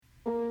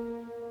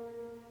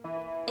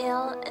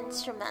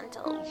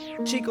Instrumental.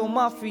 CHICO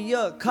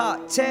Mafia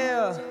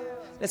cartel.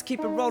 Let's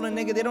keep it rolling,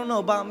 nigga. They don't know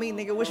about me,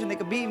 nigga. Wishing they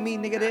could be me,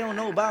 nigga. They don't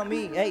know about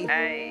me,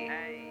 hey.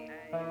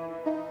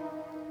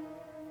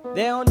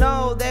 They don't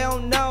know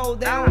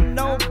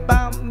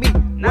about me.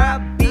 Where I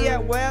be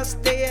at, where I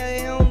stay at,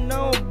 they don't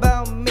know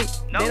about me.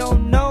 They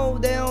don't know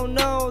who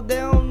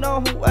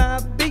I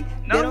be.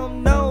 They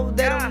don't know,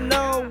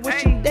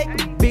 wishing they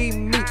could be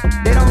me.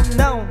 They don't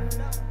know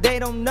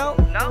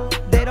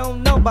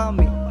about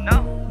me.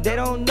 They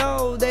don't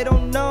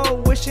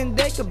know, wishing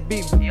they could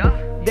be me.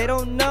 They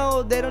don't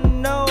know, let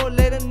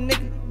a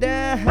nigga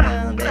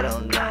down. They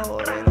don't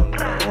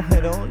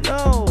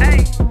know.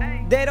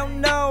 They don't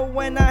know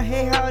when I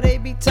hear how they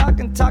be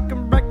talking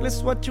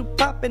reckless. What you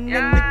poppin'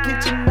 in the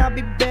kitchen? I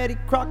be Betty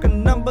Crocker.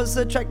 Numbers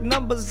attract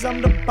numbers.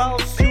 I'm the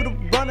boss, you the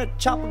runner.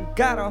 Chopper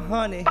got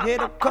 100. Hit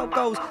the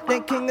cocos,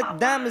 then king of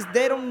diamonds.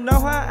 They don't know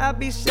how I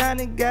be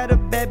shining. Got a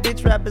bad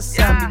bitch right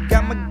beside me.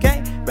 Got my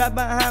gang right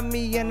behind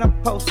me and I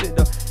posted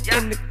up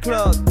in the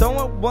club.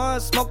 Throwing one,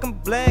 smoking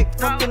black,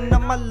 fucking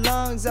on my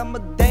lungs. I'm a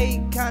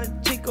day kinda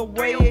Chico,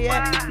 where you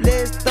at?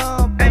 Let's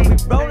thump and we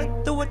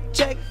rollin' through a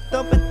check,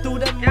 thumping through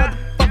that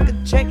motherfucker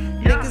check.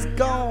 Niggas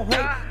gon'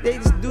 hate, they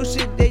just do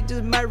shit they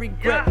just might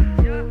regret.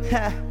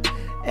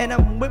 And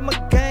I'm with my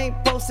gang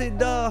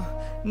posted up.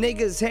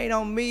 Niggas hate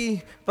on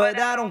me, but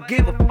I don't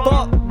give a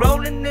fuck.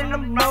 Rollin' and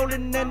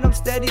I'm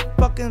steady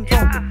fucking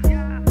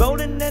funkin'.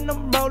 Rollin' and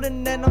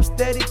I'm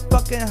steady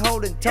fucking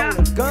holding,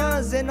 toting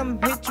guns, and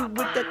I'm hit you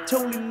with that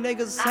toolie.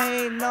 Niggas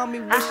hating on me,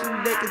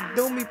 wishing they could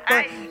do me,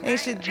 but ain't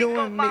shit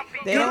doing me.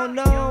 They don't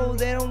know about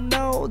me.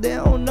 They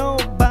don't know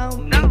about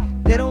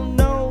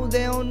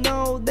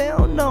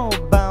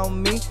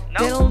me.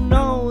 They don't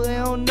know,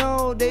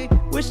 they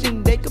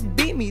wishing they could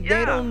beat me.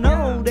 They don't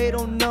know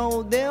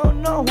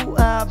who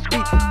I be.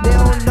 They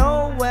don't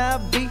know where I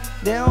be.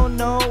 They don't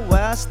know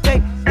where I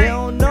stay. They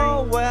don't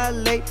know where I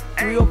lay.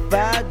 3 or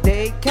 5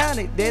 day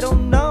counted. They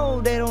don't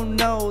know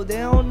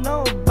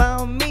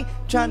about me.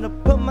 Tryna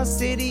put my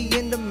city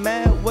in the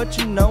map. What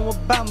you know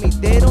about me?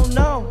 They don't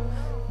know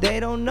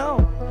about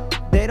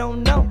me. They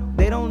don't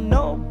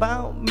know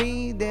about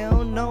me. They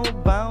don't know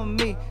about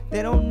me.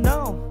 They don't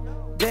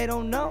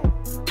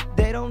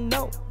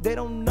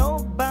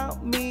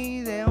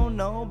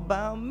know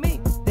about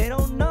me.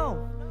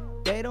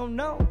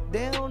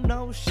 They don't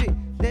know shit.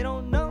 They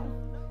don't know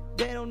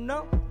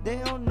none. They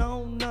don't know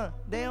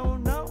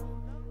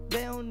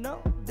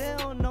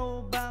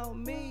about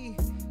me.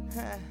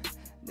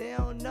 They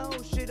don't know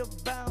shit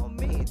about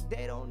me.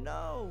 They don't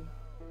know.